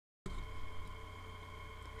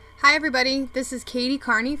Hi everybody, this is Katie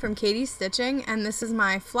Carney from Katie's Stitching, and this is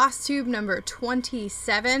my Flosstube number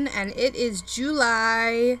 27, and it is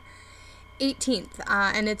July 18th,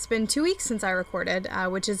 and it's been 2 weeks since I recorded,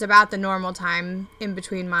 which is about the normal time in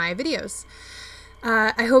between my videos.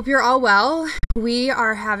 I hope you're all well. We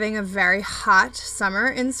are having a very hot summer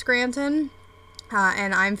in Scranton,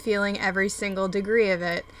 and I'm feeling every single degree of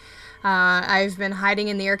it. I've been hiding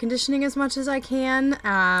in the air conditioning as much as I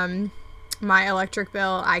can. My electric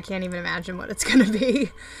bill, I can't even imagine what it's going to be,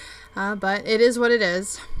 but it is what it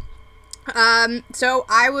is. So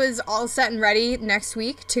I was all set and ready next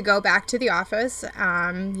week to go back to the office.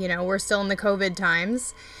 You know, we're still in the COVID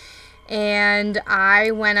times, and I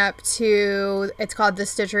went up to, it's called the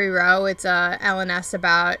Stitchery Row. It's a L&S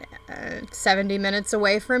about 70 minutes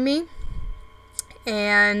away from me,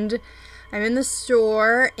 and I'm in the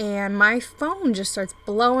store, and my phone just starts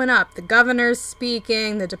blowing up. The governor's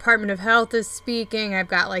speaking, the Department of Health is speaking, I've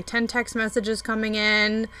got like 10 text messages coming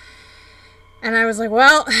in, and I was like,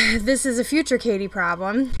 well, this is a future Katie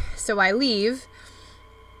problem, so I leave,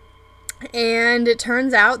 and it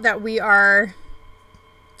turns out that we are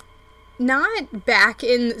not back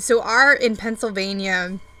in, in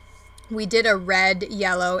Pennsylvania, we did a red,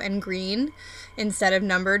 yellow, and green. Instead of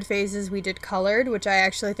numbered phases, we did colored, which I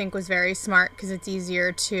actually think was very smart because it's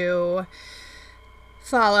easier to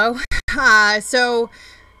follow. So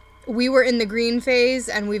we were in the green phase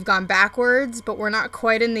and we've gone backwards, but we're not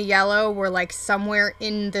quite in the yellow. We're like somewhere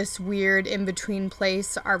in this weird in-between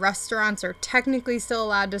place. Our restaurants are technically still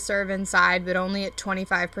allowed to serve inside, but only at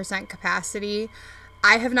 25% capacity.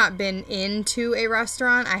 I have not been into a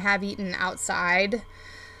restaurant. I have eaten outside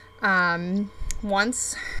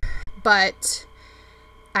once, but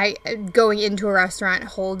going into a restaurant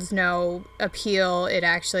holds no appeal. It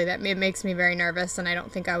makes me very nervous, and I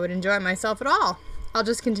don't think I would enjoy myself at all. I'll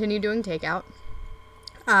just continue doing takeout.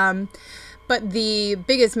 But the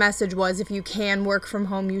biggest message was, if you can work from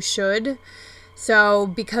home, you should. So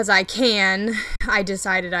because I can, I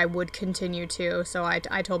decided I would continue to. So I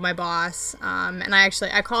told my boss, and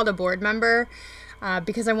I called a board member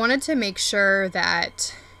because I wanted to make sure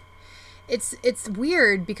that it's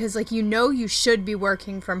weird, because like, you should be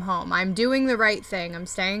working from home. I'm doing the right thing. I'm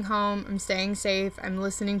staying home. I'm staying safe. I'm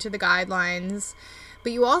listening to the guidelines.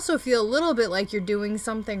 But you also feel a little bit like you're doing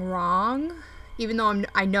something wrong, even though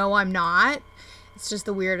I know I'm not. It's just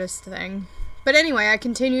the weirdest thing. But anyway, I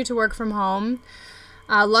continue to work from home.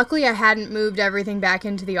 Luckily, I hadn't moved everything back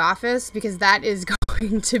into the office, because that is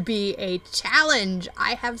going to be a challenge.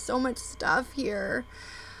 I have so much stuff here.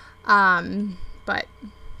 But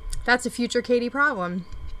that's a future Katie problem.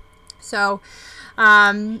 So,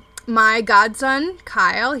 my godson,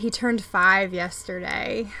 Kyle, he turned 5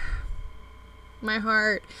 yesterday. My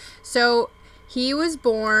heart. So, he was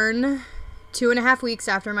born 2.5 weeks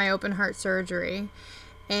after my open heart surgery.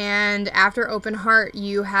 And after open heart,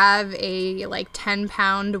 you have a like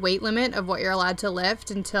 10-pound weight limit of what you're allowed to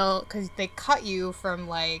lift because they cut you from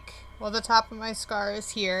the top of my scar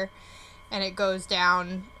is here, and it goes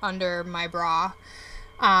down under my bra.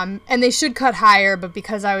 And they should cut higher, but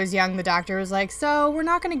because I was young, the doctor was like, so we're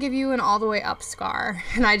not going to give you an all the way up scar.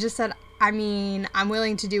 And I just said, I mean, I'm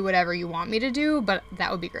willing to do whatever you want me to do, but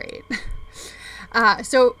that would be great.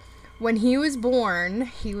 So when he was born,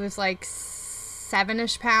 he was like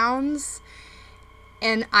 7-ish pounds,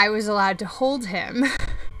 and I was allowed to hold him.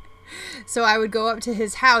 So I would go up to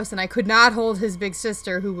his house, and I could not hold his big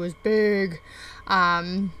sister, who was big.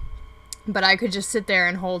 But I could just sit there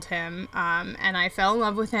and hold him, and I fell in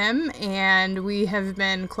love with him, and we have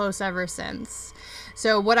been close ever since.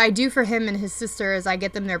 So what I do for him and his sister is I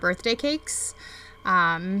get them their birthday cakes.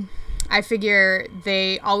 I figure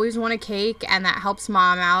they always want a cake, and that helps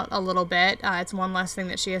Mom out a little bit. It's one less thing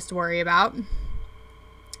that she has to worry about.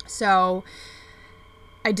 So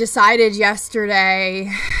I decided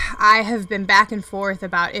yesterday, I have been back and forth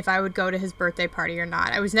about if I would go to his birthday party or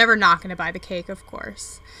not. I was never not going to buy the cake, of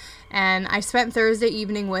course. And I spent Thursday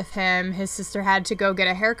evening with him. His sister had to go get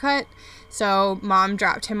a haircut, so Mom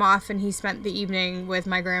dropped him off, and he spent the evening with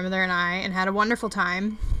my grandmother and I and had a wonderful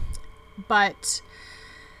time. But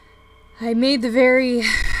I made the very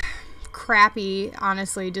crappy,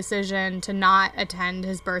 honestly, decision to not attend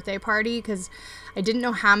his birthday party because I didn't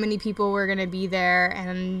know how many people were going to be there,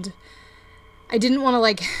 and I didn't want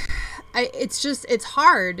to it's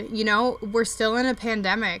hard, we're still in a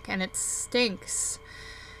pandemic, and it stinks.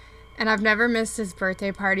 And I've never missed his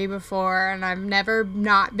birthday party before, and I've never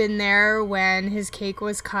not been there when his cake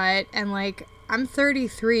was cut, and I'm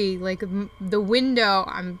 33, the window,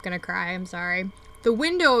 I'm gonna cry, I'm sorry. The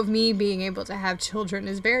window of me being able to have children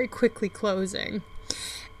is very quickly closing.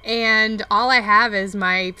 And all I have is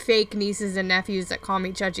my fake nieces and nephews that call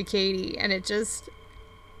me Judgy Katie, and it just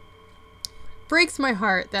breaks my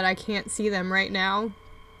heart that I can't see them right now.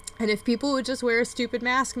 And if people would just wear a stupid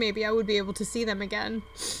mask, maybe I would be able to see them again.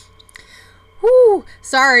 Whoo!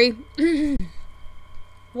 Sorry.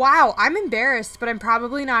 Wow, I'm embarrassed, but I'm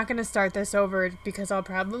probably not going to start this over because I'll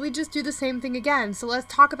probably just do the same thing again. So let's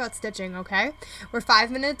talk about stitching, okay? We're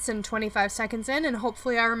 5 minutes and 25 seconds in, and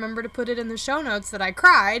hopefully I remember to put it in the show notes that I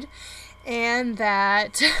cried and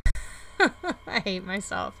that I hate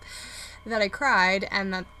myself, that I cried,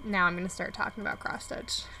 and that now I'm going to start talking about cross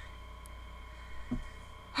stitch.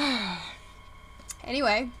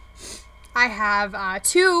 Anyway, I have one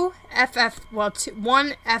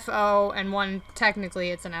FO and one,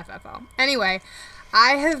 technically it's an FFO. Anyway,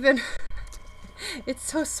 I have been, it's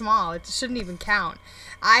so small, it shouldn't even count.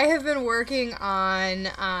 I have been working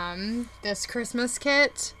on this Christmas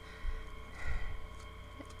kit,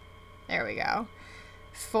 there we go,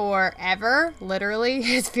 forever, literally,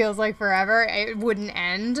 it feels like forever, it wouldn't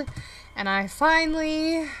end, and I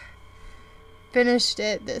finally finished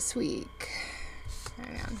it this week.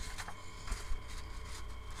 Hang on.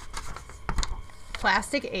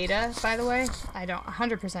 Plastic Ada, by the way, I don't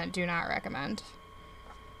 100% do not recommend.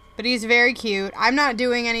 But he's very cute. I'm not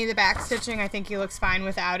doing any of the back stitching. I think he looks fine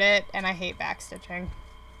without it, and I hate back stitching.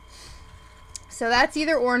 So that's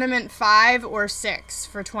either ornament 5 or 6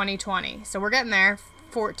 for 2020. So we're getting there.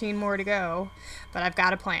 14 more to go, but I've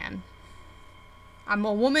got a plan. I'm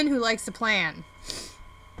a woman who likes to plan.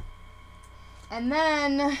 And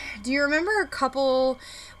then, do you remember a couple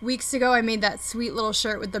weeks ago I made that sweet little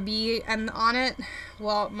shirt with the bee on it?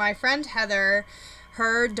 Well, my friend Heather,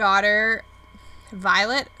 her daughter,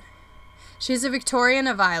 Violet, she's a Victorian,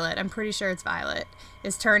 a Violet, I'm pretty sure it's Violet,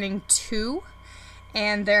 is turning 2.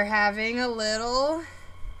 And they're having a little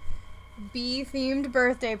bee-themed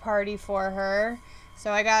birthday party for her.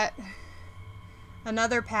 So I got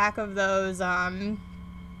another pack of those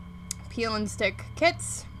peel and stick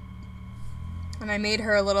kits. And I made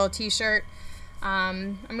her a little t-shirt.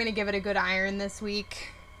 I'm going to give it a good iron this week.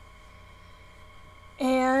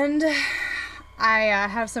 And I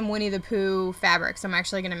have some Winnie the Pooh fabrics. I'm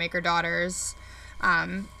actually going to make her daughter's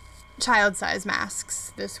child-size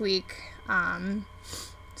masks this week.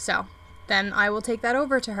 So then I will take that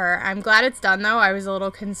over to her. I'm glad it's done, though. I was a little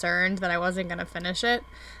concerned that I wasn't going to finish it.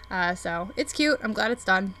 So it's cute. I'm glad it's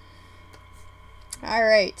done. All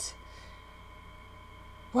right.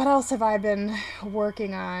 What else have I been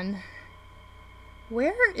working on?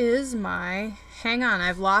 Where is my... Hang on,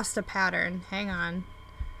 I've lost a pattern. Hang on.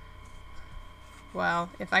 Well,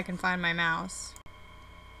 if I can find my mouse.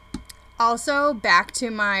 Also, back to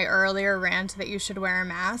my earlier rant that you should wear a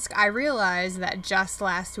mask. I realized that just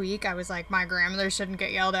last week I was like, my grandmother shouldn't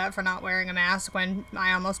get yelled at for not wearing a mask when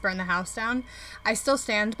I almost burned the house down. I still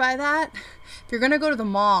stand by that. If you're going to go to the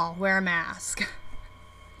mall, wear a mask.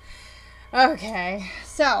 Okay,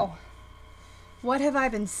 so what have I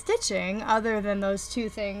been stitching other than those two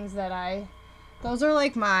things that those are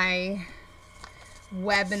like my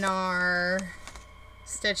webinar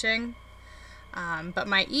stitching. But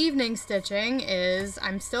my evening stitching is,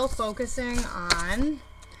 I'm still focusing on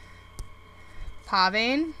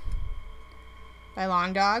Pavane by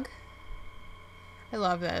Long Dog. I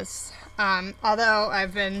love this. Although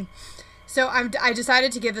I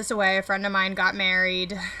decided to give this away. A friend of mine got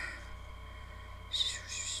married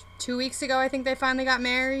 2 weeks ago. I think they finally got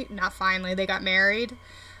married. Not finally, they got married.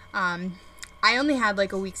 I only had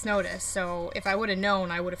like a week's notice, so if I would have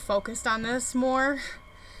known, I would have focused on this more.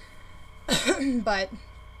 But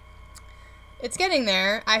it's getting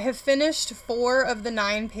there. I have finished 4 of the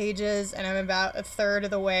 9 pages, and I'm about a third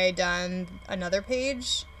of the way done another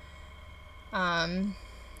page.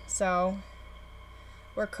 So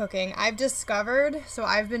we're cooking. I've discovered, so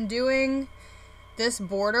I've been doing this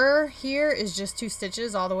border here is just 2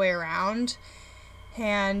 stitches all the way around,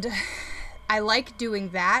 and I like doing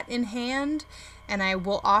that in hand, and I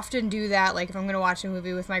will often do that like if I'm going to watch a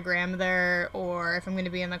movie with my grandmother or if I'm going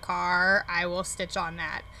to be in the car, I will stitch on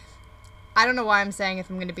that. I don't know why I'm saying if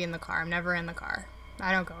I'm going to be in the car. I'm never in the car.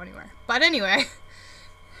 I don't go anywhere. But anyway,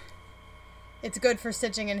 it's good for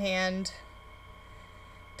stitching in hand.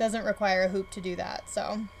 Doesn't require a hoop to do that,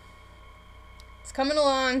 so it's coming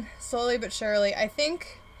along slowly but surely. I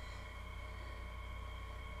think,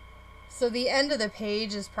 so the end of the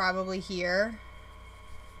page is probably here.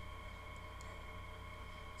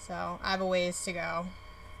 So I have a ways to go.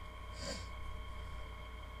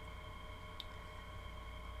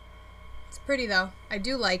 It's pretty though. I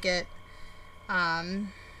do like it.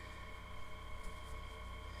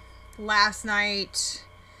 Last night,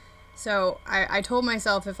 So I told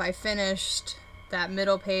myself if I finished that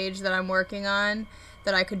middle page that I'm working on,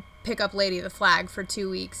 that I could pick up Lady of the Flag for 2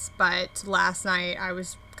 weeks, but last night I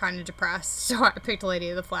was kind of depressed, so I picked Lady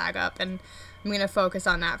of the Flag up, and I'm going to focus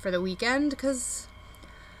on that for the weekend, because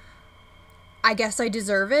I guess I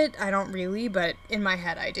deserve it. I don't really, but in my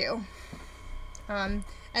head I do. And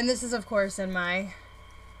this is, of course, in my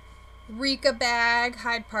Rika bag,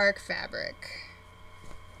 Hyde Park fabric.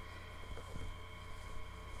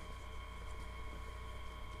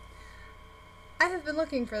 I have been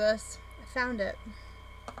looking for this. I found it.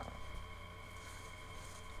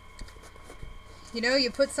 You know, you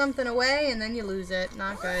put something away and then you lose it.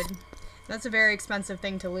 Not good. That's a very expensive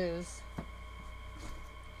thing to lose.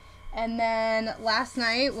 And then last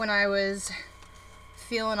night when I was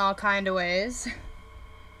feeling all kind of ways,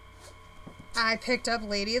 I picked up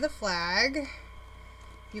Lady of the Flag.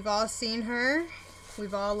 You've all seen her.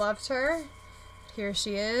 We've all loved her. Here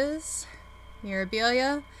she is.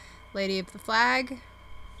 Mirabilia, Lady of the Flag.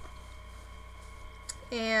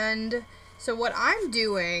 And so what I'm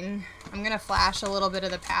doing, I'm going to flash a little bit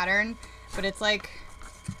of the pattern, but it's like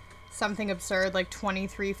something absurd, like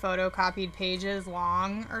 23 photocopied pages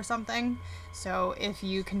long or something. So if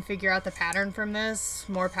you can figure out the pattern from this,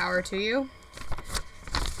 more power to you.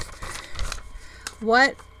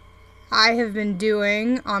 What I have been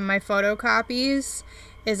doing on my photocopies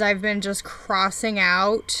is I've been just crossing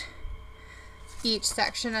out each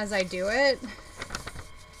section as I do it.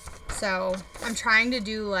 So I'm trying to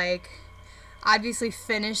do, like, obviously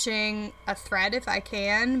finishing a thread if I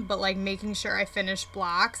can, but like making sure I finish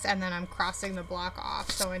blocks, and then I'm crossing the block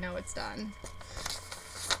off so I know it's done.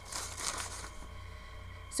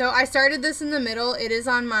 So I started this in the middle. It is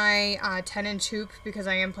on my 10-inch hoop because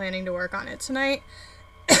I am planning to work on it tonight.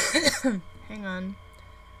 Hang on.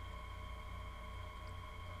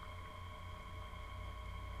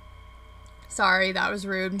 Sorry, that was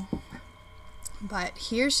rude. But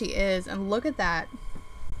here she is, and look at that.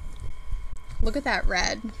 Look at that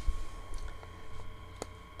red.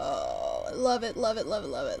 Oh, I love it, love it, love it,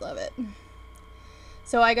 love it, love it.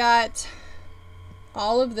 So I got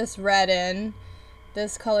all of this red in,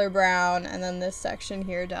 this color brown, and then this section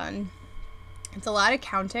here done. It's a lot of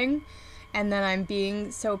counting, and then I'm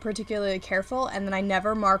being so particularly careful, and then I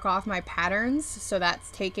never mark off my patterns, so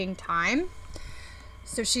that's taking time.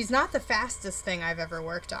 So she's not the fastest thing I've ever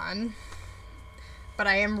worked on, but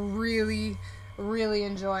I am really, really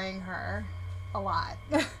enjoying her a lot.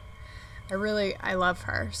 I love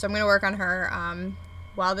her. So I'm going to work on her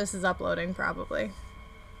while this is uploading probably.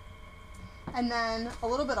 And then a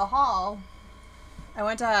little bit of haul. I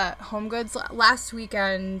went to Home Goods last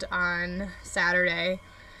weekend on Saturday.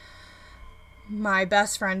 My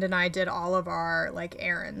best friend and I did all of our like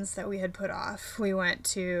errands that we had put off. I went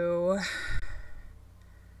to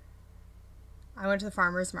the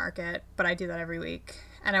farmer's market, but I do that every week.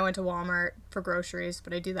 And I went to Walmart for groceries,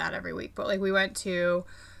 but I do that every week. But like we went to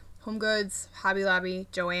Home Goods, Hobby Lobby,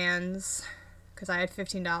 Joann's, because I had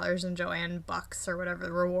 $15 in Joann bucks or whatever,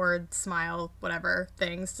 the reward, smile, whatever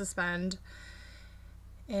things to spend.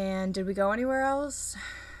 And did we go anywhere else?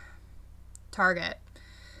 Target.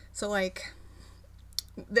 So like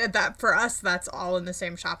that for us, that's all in the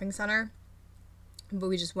same shopping center. But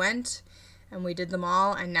we just went and we did them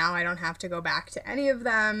all, and now I don't have to go back to any of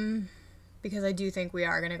them because I do think we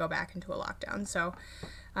are going to go back into a lockdown. So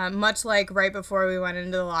much like right before we went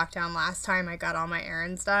into the lockdown last time, I got all my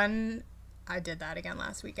errands done. I did that again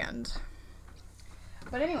last weekend.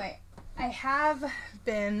 But anyway, I have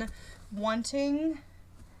been wanting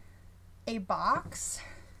a box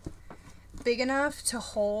big enough to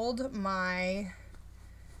hold my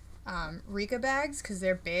Rika bags because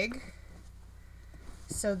they're big.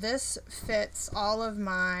 So this fits all of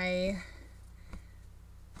my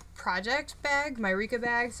project bag, my Rika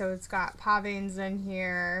bag. So it's got pavines in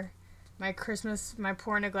here, my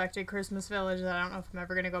poor neglected Christmas village that I don't know if I'm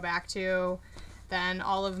ever going to go back to, then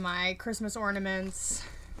all of my Christmas ornaments,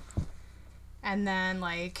 and then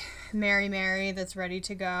like Mary Mary that's ready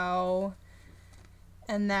to go.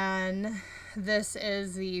 And then this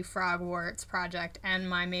is the Frogwarts project and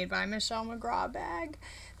my Made by Michelle McGraw bag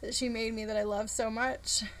that she made me that I love so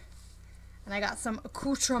much. And I got some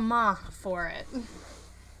accoutrement for it.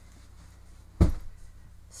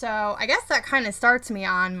 So I guess that kind of starts me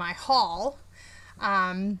on my haul.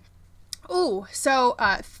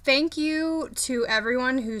 Thank you to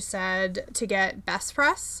everyone who said to get Best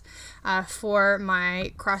Press for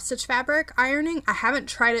my cross-stitch fabric ironing. I haven't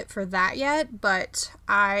tried it for that yet, but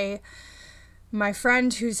my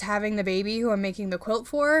friend who's having the baby who I'm making the quilt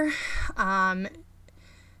for,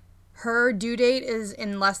 Her due date is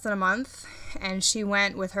in less than a month, and she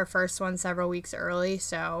went with her first one several weeks early,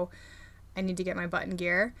 so I need to get my butt in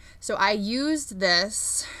gear. So I used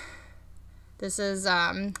this. This is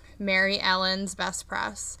Mary Ellen's Best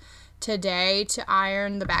Press today to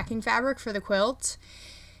iron the backing fabric for the quilt,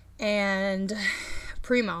 and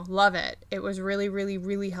primo, love it. It was really, really,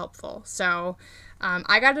 really helpful. So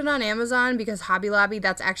I got it on Amazon because Hobby Lobby,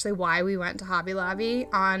 that's actually why we went to Hobby Lobby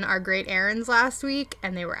on our great errands last week,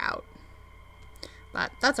 and they were out.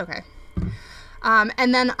 But that's okay.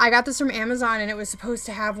 And then I got this from Amazon, and it was supposed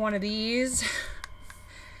to have one of these,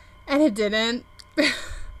 and it didn't.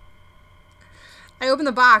 I opened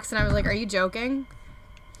the box, and I was like, are you joking?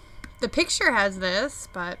 The picture has this,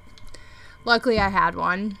 but luckily I had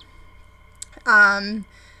one.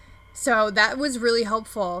 So that was really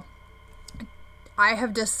helpful. I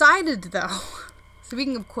have decided, though,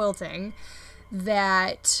 speaking of quilting,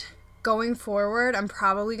 that going forward, I'm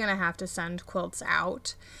probably going to have to send quilts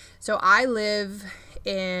out. So I live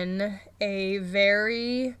in a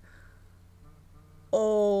very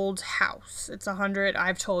old house.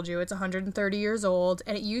 I've told you, it's 130 years old,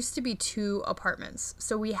 and it used to be 2 apartments.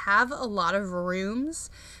 So we have a lot of rooms,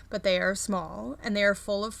 but they are small, and they are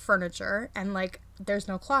full of furniture, and, like, there's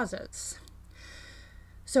no closets.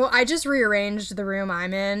 So I just rearranged the room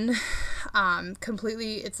I'm in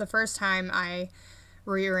completely. It's the first time I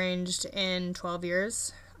rearranged in 12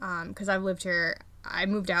 years, because I've lived here. I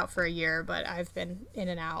moved out for a year, but I've been in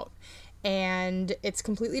and out. And it's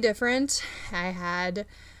completely different. I had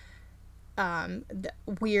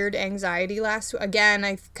weird anxiety last week.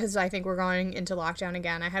 Again, because I think we're going into lockdown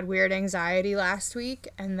again. I had weird anxiety last week,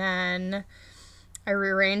 and then I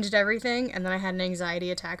rearranged everything, and then I had an anxiety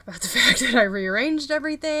attack about the fact that I rearranged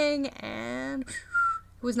everything, and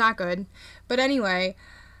it was not good. But anyway,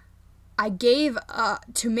 I gave up,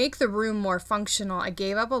 to make the room more functional, I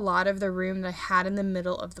gave up a lot of the room that I had in the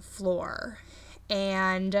middle of the floor.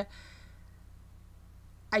 And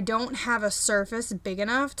I don't have a surface big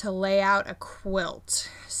enough to lay out a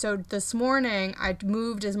quilt. So this morning, I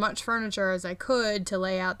moved as much furniture as I could to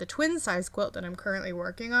lay out the twin size quilt that I'm currently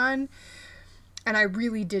working on. And I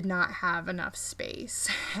really did not have enough space.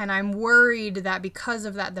 And I'm worried that because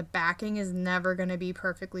of that, the backing is never going to be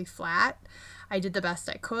perfectly flat. I did the best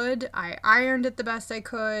I could. I ironed it the best I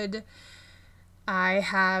could.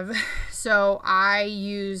 So I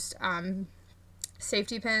used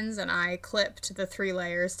safety pins, and I clipped the 3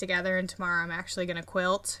 layers together, and tomorrow I'm actually going to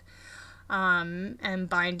quilt. And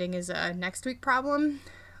binding is a next week problem.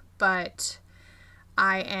 But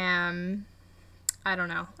I don't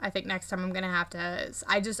know. I think next time I'm going to have to,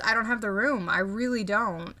 I don't have the room. I really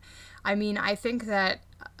don't. I mean, I think that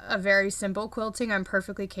a very simple quilting I'm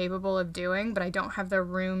perfectly capable of doing, but I don't have the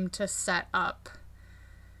room to set up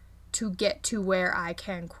to get to where I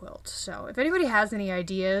can quilt. So if anybody has any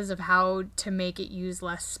ideas of how to make it use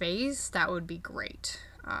less space, that would be great.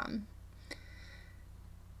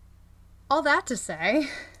 All that to say,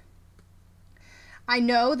 I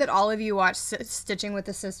know that all of you watch Stitching with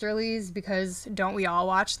the Sisterlies, because don't we all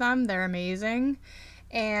watch them? They're amazing.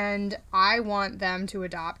 And I want them to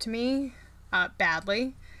adopt me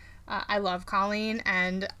badly. I love Colleen,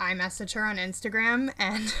 and I message her on Instagram,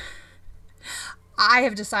 and I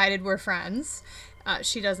have decided we're friends.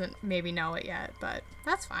 She doesn't maybe know it yet, but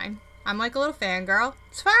that's fine. I'm like a little fangirl.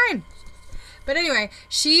 It's fine. But anyway,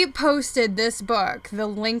 she posted this book, The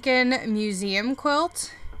Lincoln Museum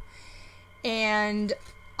Quilt, and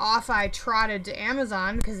off I trotted to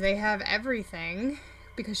Amazon because they have everything,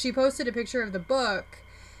 because she posted a picture of the book,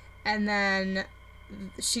 and then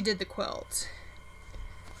she did the quilt.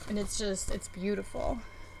 And it's beautiful.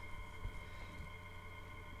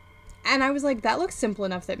 And I was like, that looks simple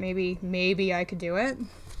enough that maybe I could do it.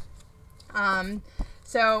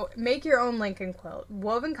 So make your own Lincoln quilt.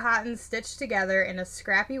 Woven cotton stitched together in a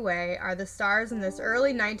scrappy way are the stars in this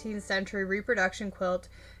early 19th century reproduction quilt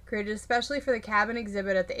created especially for the cabin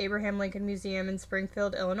exhibit at the Abraham Lincoln Museum in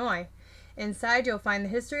Springfield, Illinois. Inside, you'll find the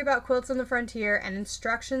history about quilts on the frontier and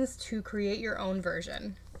instructions to create your own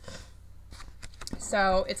version.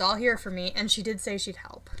 So it's all here for me, and she did say she'd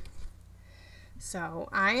help. So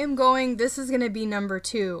this is going to be number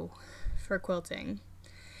 2 for quilting.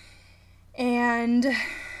 And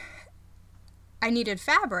I needed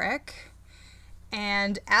fabric,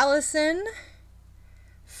 and Allison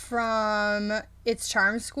from It's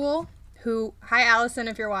Charm School, hi Allison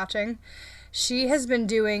if you're watching, she has been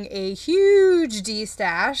doing a huge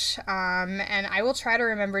D-stash, and I will try to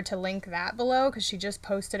remember to link that below because she just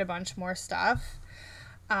posted a bunch more stuff.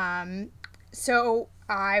 So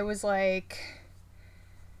I was like,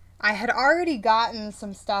 I had already gotten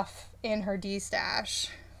some stuff in her D-stash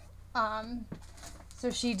So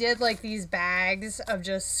she did like these bags of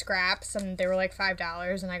just scraps, and they were like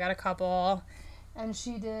 $5, and I got a couple. And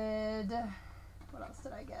she did, what else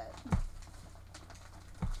did I get?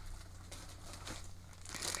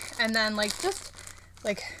 And then like just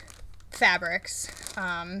like fabrics,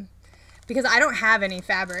 because I don't have any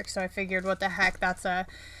fabrics, so I figured what the heck, that's a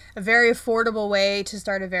very affordable way to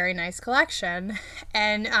start a very nice collection.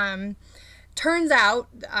 And turns out,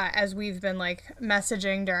 as we've been like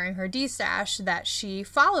messaging during her D-stash, that she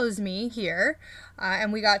follows me here,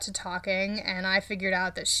 and we got to talking, and I figured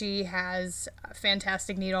out that she has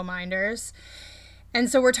fantastic needle minders. And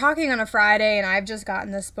so we're talking on a Friday, and I've just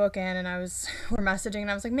gotten this book in, and we're messaging,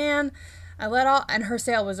 and I was like, man, and her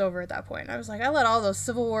sale was over at that point. I was like, I let all those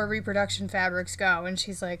Civil War reproduction fabrics go. And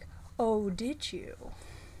she's like, oh, did you?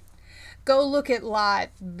 Go look at lot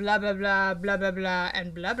blah, blah, blah, blah, blah, blah,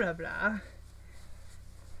 and blah, blah, blah.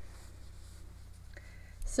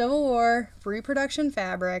 Civil War reproduction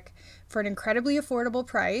fabric for an incredibly affordable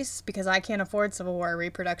price, because I can't afford Civil War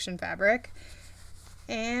reproduction fabric.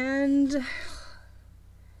 And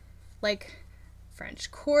like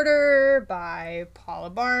French Quarter by Paula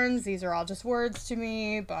Barnes. These are all just words to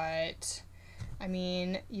me, but I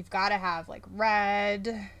mean, you've got to have like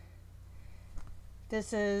red.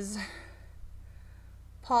 This is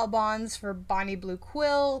Paula Barnes for Bonnie Blue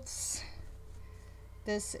Quilts.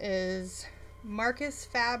 This is Marcus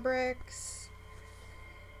Fabrics.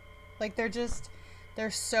 Like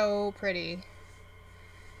they're so pretty.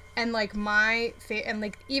 And like and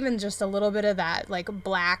like even just a little bit of that like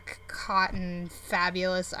black cotton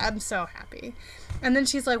fabulous. I'm so happy. And then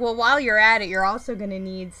she's like, well, while you're at it, you're also gonna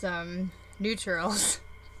need some neutrals.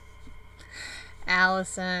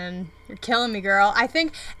 Allison, you're killing me, girl. I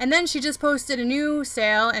think. And then she just posted a new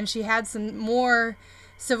sale, and she had some more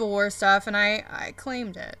Civil War stuff, and I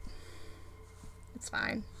claimed it. It's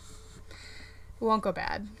fine. It won't go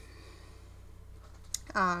bad.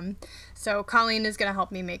 So Colleen is going to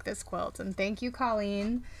help me make this quilt, and thank you,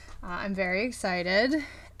 Colleen. I'm very excited.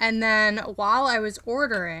 And then while I was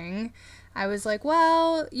ordering, I was like,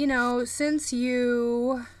 well, you know, since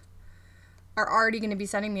you are already going to be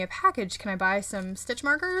sending me a package, can I buy some stitch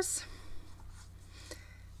markers?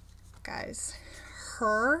 Guys,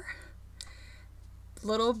 her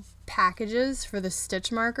little packages for the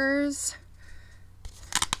stitch markers,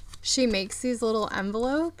 she makes these little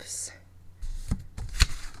envelopes.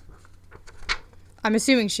 I'm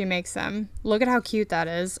assuming she makes them. Look at how cute that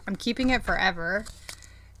is. I'm keeping it forever.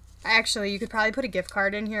 Actually, you could probably put a gift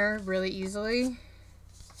card in here really easily.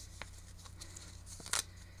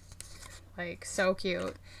 Like, so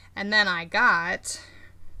cute. And then I got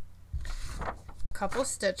a couple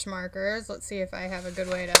stitch markers. Let's see if I have a good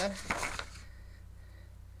way to...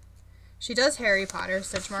 She does Harry Potter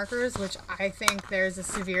stitch markers, which I think there's a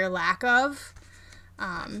severe lack of.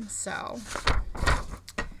 So...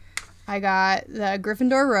 I got the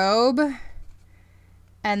Gryffindor robe,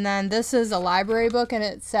 and then this is a library book, and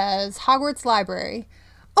it says Hogwarts Library.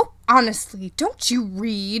 Oh, honestly, don't you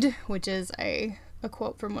read? Which is a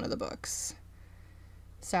quote from one of the books.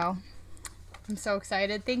 So, I'm so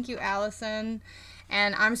excited. Thank you, Allison.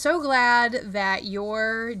 And I'm so glad that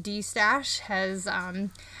your D-stash has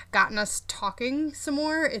gotten us talking some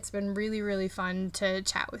more. It's been really, really fun to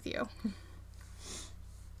chat with you.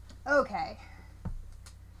 Okay.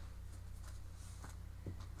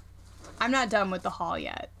 I'm not done with the haul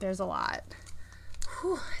yet. There's a lot.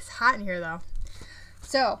 Whew, it's hot in here though.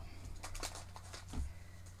 So,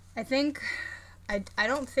 I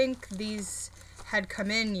don't think these had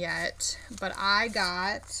come in yet, but I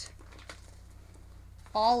got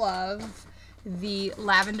all of the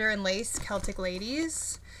Lavender and Lace Celtic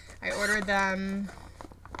Ladies. I ordered them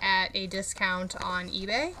at a discount on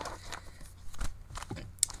eBay.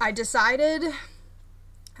 I decided,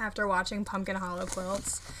 after watching Pumpkin Hollow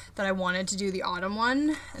Quilts, that I wanted to do the autumn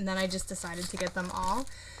one, and then I just decided to get them all.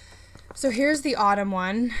 So here's the autumn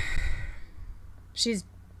one. She's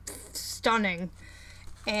stunning.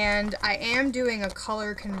 And I am doing a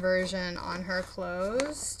color conversion on her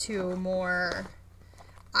clothes to more,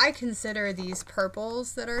 I consider these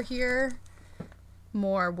purples that are here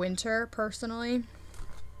more winter, personally.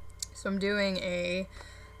 So I'm doing a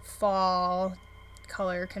fall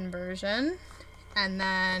color conversion. And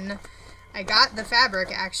then I got the fabric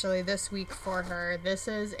actually this week for her. This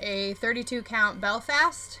is a 32 count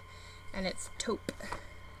Belfast, and it's taupe.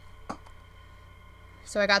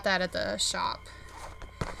 So I got that at the shop.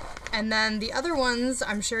 And then the other ones,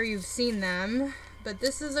 I'm sure you've seen them, but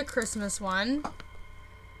this is a Christmas one.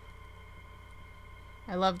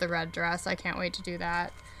 I love the red dress. I can't wait to do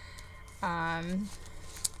that.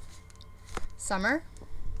 Summer.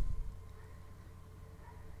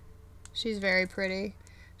 She's very pretty.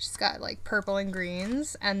 She's got like purple and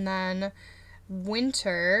greens. And then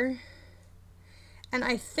Winter, and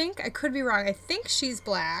I think, I could be wrong, I think she's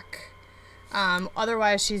black.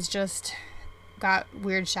 Otherwise she's just got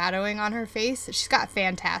weird shadowing on her face. She's got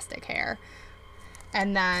fantastic hair.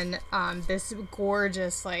 And then this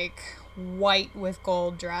gorgeous like white with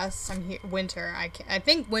gold dress. Winter. I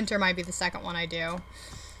think Winter might be the second one I do.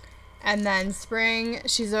 And then Spring,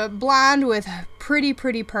 she's a blonde with pretty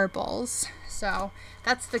purples. So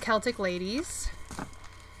that's the Celtic Ladies.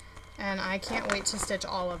 And I can't wait to stitch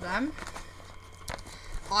all of them.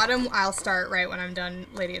 Autumn, I'll start right when I'm done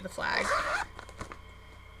Lady of the Flag.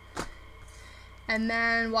 And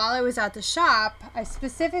then while I was at the shop, I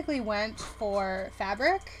specifically went for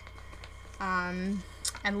fabric. And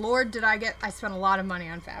Lord, I spent a lot of money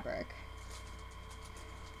on fabric.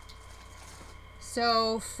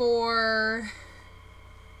 So for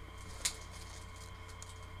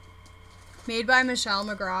Made by Michelle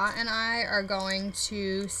McGraw and I are going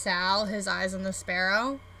to Sal, His Eyes on the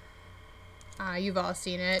Sparrow. You've all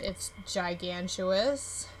seen it. It's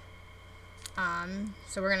gigantuous.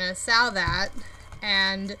 So we're going to Sal that.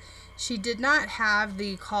 And she did not have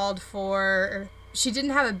the she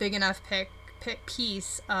didn't have a big enough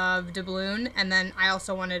piece of doubloon. And then I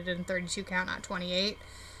also wanted it in 32 count, not 28.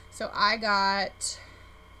 So I got,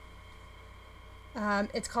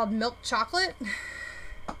 it's called Milk Chocolate.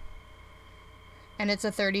 And it's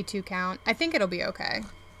a 32 count. I think it'll be okay.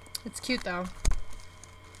 It's cute though.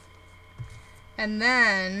 And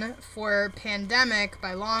then for Pandemic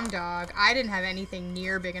by Long Dog, I didn't have anything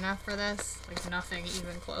near big enough for this. Like nothing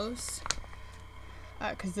even close.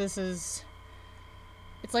 Because this is,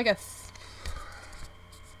 it's like it's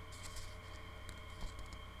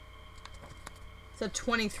a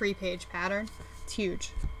 23-page pattern. It's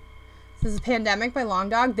huge. This is Pandemic by Long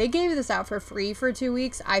Dog. They gave this out for free for 2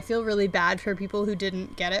 weeks. I feel really bad for people who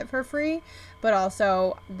didn't get it for free, but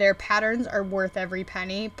also their patterns are worth every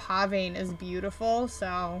penny. Pavane is beautiful,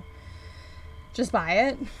 so just buy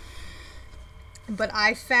it. But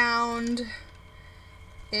I found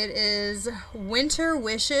it is Winter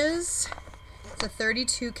Wishes. It's a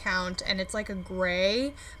 32 count, and it's like a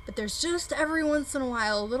gray, but there's just every once in a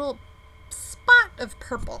while a little spot of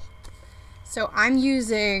purple. So I'm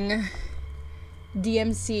using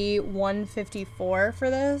DMC 154 for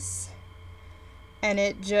this, and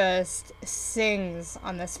it just sings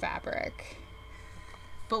on this fabric.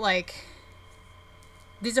 But like,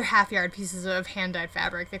 these are half-yard pieces of hand-dyed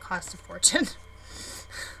fabric. They cost a fortune.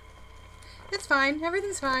 It's fine.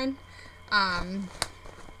 Everything's fine.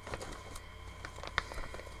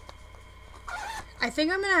 I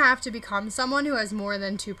think I'm gonna have to become someone who has more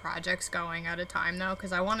than 2 projects going at a time though,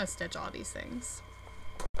 because I want to stitch all these things.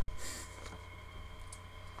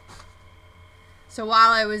 So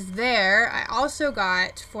while I was there, I also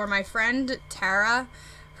got, for my friend Tara,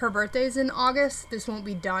 her birthday's in August. This won't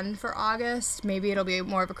be done for August. Maybe it'll be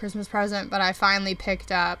more of a Christmas present, but I finally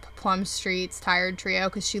picked up Plum Street's Tired Trio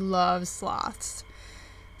because she loves sloths.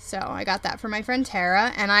 So I got that for my friend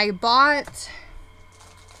Tara, and I bought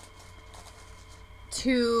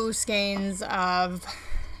 2 skeins of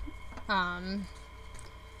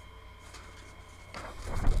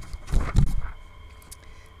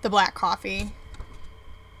the black coffee,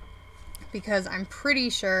 because I'm pretty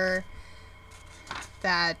sure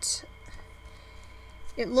that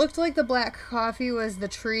it looked like the black coffee was the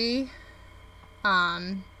tree,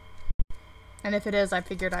 and if it is, I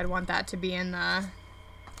figured I'd want that to be in the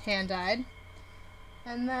hand-dyed.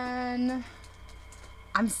 And then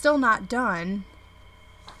I'm still not done.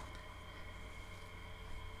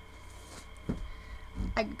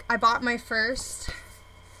 I bought my first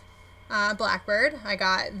Blackbird. I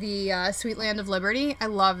got the Sweet Land of Liberty. I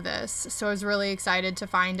love this, so I was really excited to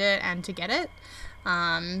find it and to get it.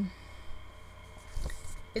 I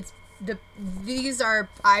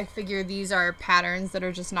figure these are patterns that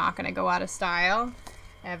are just not going to go out of style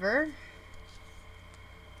ever.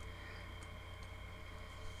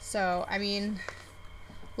 So, I mean,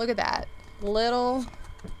 look at that little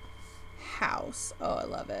house. Oh, I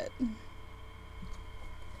love it.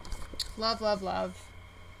 Love, love, love.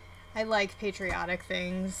 I like patriotic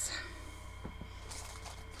things.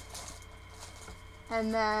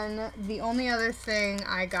 And then the only other thing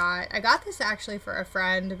I got this actually for a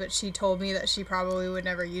friend, but she told me that she probably would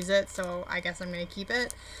never use it, so I guess I'm going to keep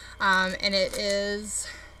it. And it is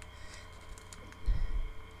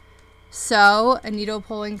Sew a Needle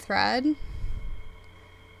Pulling Thread.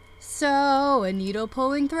 Sew a needle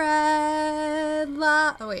pulling thread.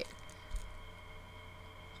 Oh, wait.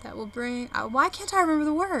 That will bring... why can't I remember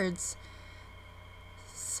the words?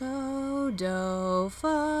 So, do,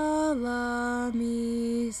 fa, la,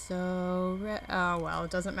 mi, so, re. Oh, well, it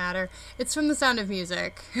doesn't matter. It's from The Sound of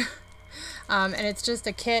Music. And it's just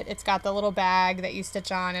a kit. It's got the little bag that you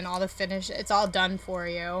stitch on and all the finish. It's all done for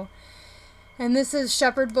you. And this is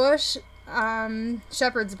shepherd's bush.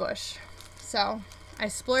 So I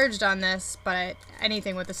splurged on this, but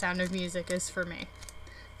anything with The Sound of Music is for me.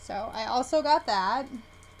 So I also got that.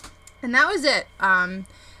 And that was it.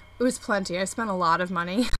 It was plenty. I spent a lot of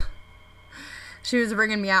money. She was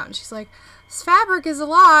bringing me out and she's like, this fabric is a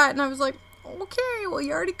lot. And I was like, okay, well,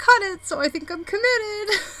 you already cut it, so I think I'm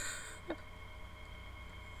committed.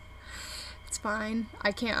 It's fine.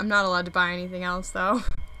 I'm not allowed to buy anything else, though.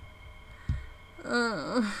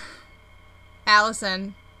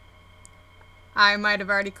 Allison, I might have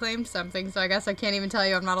already claimed something, so I guess I can't even tell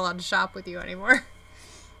you I'm not allowed to shop with you anymore.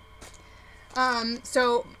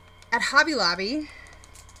 So at Hobby Lobby,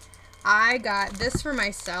 I got this for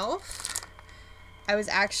myself. I was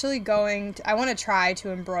actually I want to try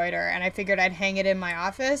to embroider, and I figured I'd hang it in my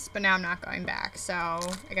office, but now I'm not going back, so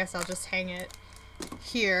I guess I'll just hang it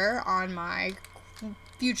here on my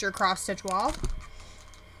future cross-stitch wall.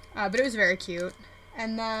 But it was very cute.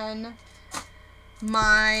 And then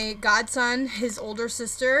my godson, his older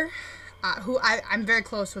sister, who I'm very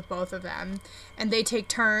close with both of them, and they take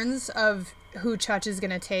turns of who Chutch is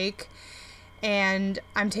going to take, and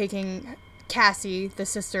I'm taking Cassie, the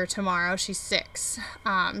sister, tomorrow. She's 6.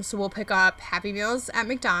 So we'll pick up Happy Meals at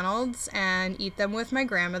McDonald's and eat them with my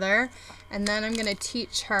grandmother, and then I'm going to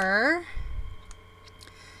teach her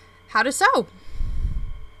how to sew.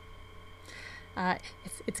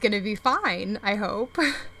 It's going to be fine, I hope.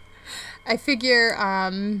 I figure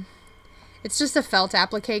it's just a felt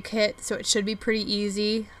applique kit, so it should be pretty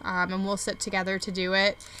easy, and we'll sit together to do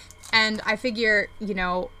it. And I figure, you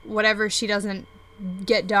know, whatever she doesn't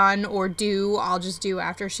get done or do, I'll just do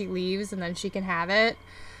after she leaves, and then she can have it.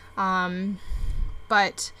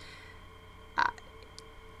 But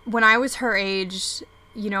when I was her age,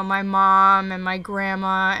 you know, my mom and my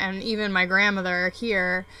grandma and even my grandmother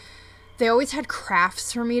here, they always had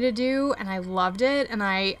crafts for me to do, and I loved it, and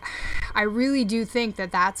I really do think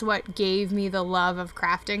that that's what gave me the love of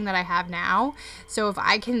crafting that I have now. So if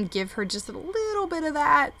I can give her just a little bit of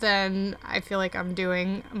that, then I feel like I'm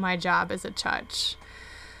doing my job as a Chutch.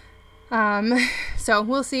 So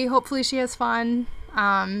we'll see. Hopefully she has fun.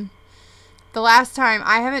 The last time,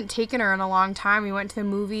 I haven't taken her in a long time. We went to the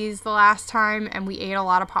movies the last time, and we ate a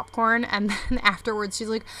lot of popcorn, and then afterwards she's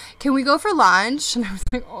like, can we go for lunch? And I was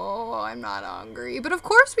like, oh, I'm not hungry. But of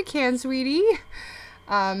course we can, sweetie.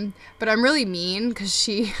 But I'm really mean, because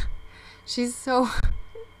she's so,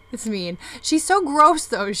 it's mean. She's so gross,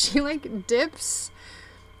 though. She, like, dips,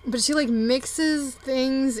 but she, like, mixes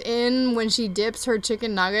things in when she dips her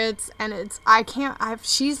chicken nuggets, and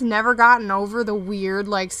she's never gotten over the weird,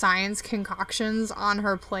 like, science concoctions on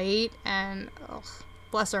her plate, and, ugh,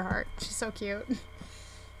 bless her heart. She's so cute.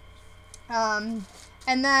 And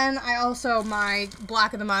then I also, my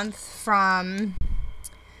Black of the Month from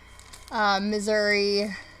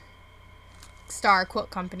Missouri Star Quilt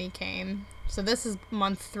Company came. So this is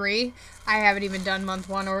month 3. I haven't even done month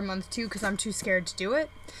 1 or month 2 because I'm too scared to do it.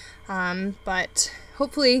 But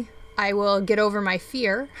hopefully I will get over my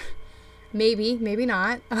fear. Maybe, maybe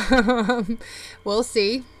not. We'll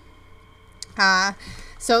see.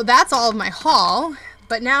 So that's all of my haul.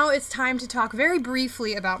 But now it's time to talk very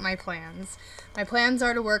briefly about my plans. My plans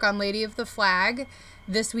are to work on Lady of the Flag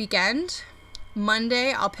this weekend.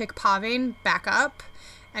 Monday, I'll pick Pavane back up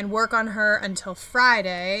and work on her until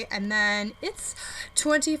Friday, and then it's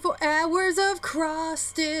 24 hours of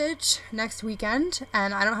cross-stitch next weekend,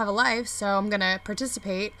 and I don't have a life, so I'm gonna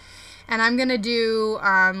participate, and I'm gonna do,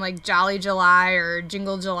 like, Jolly July or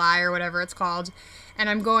Jingle July or whatever it's called, and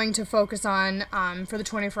I'm going to focus on, for the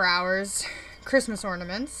 24 hours, Christmas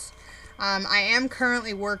ornaments. I am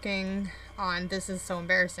currently working on, this is so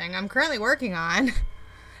embarrassing, I'm currently working on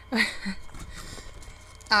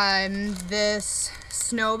this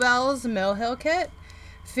Snowbells Mill Hill kit,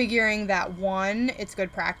 figuring that 1, it's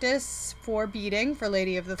good practice for beading for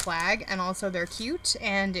Lady of the Flag, and also they're cute,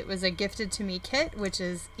 and it was a gifted to me kit, which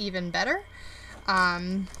is even better.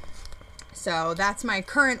 So that's my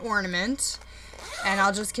current ornament, and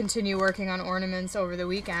I'll just continue working on ornaments over the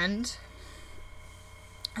weekend.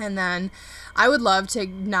 And then I would love to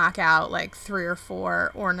knock out like 3 or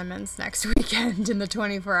 4 ornaments next weekend in the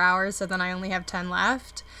 24 hours, so then I only have 10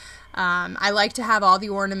 left. I like to have all the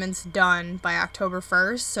ornaments done by October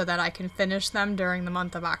 1st so that I can finish them during the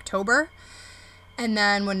month of October. And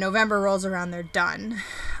then when November rolls around, they're done.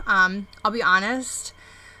 I'll be honest,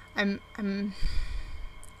 I'm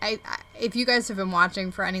if you guys have been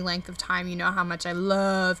watching for any length of time, you know how much I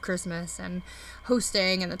love Christmas and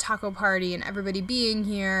hosting and the taco party and everybody being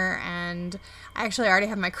here. And I actually already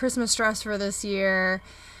have my Christmas dress for this year.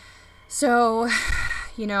 So,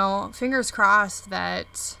 you know, fingers crossed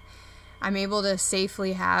that I'm able to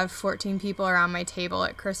safely have 14 people around my table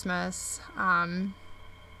at Christmas.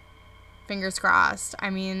 Fingers crossed. I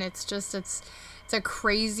mean, it's a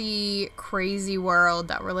crazy, crazy world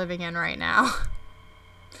that we're living in right now.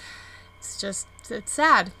 It's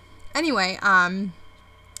sad. Anyway, I've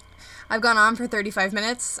gone on for 35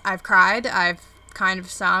 minutes. I've cried. I've kind of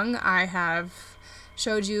sung. I have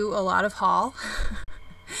showed you a lot of haul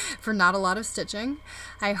for not a lot of stitching.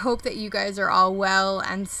 I hope that you guys are all well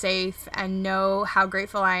and safe and know how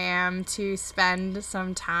grateful I am to spend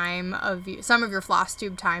some of your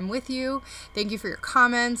Flosstube time with you. Thank you for your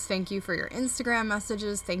comments. Thank you for your Instagram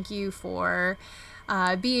messages. Thank you for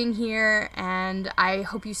being here, and I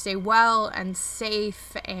hope you stay well and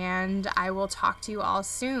safe, and I will talk to you all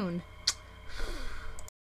soon.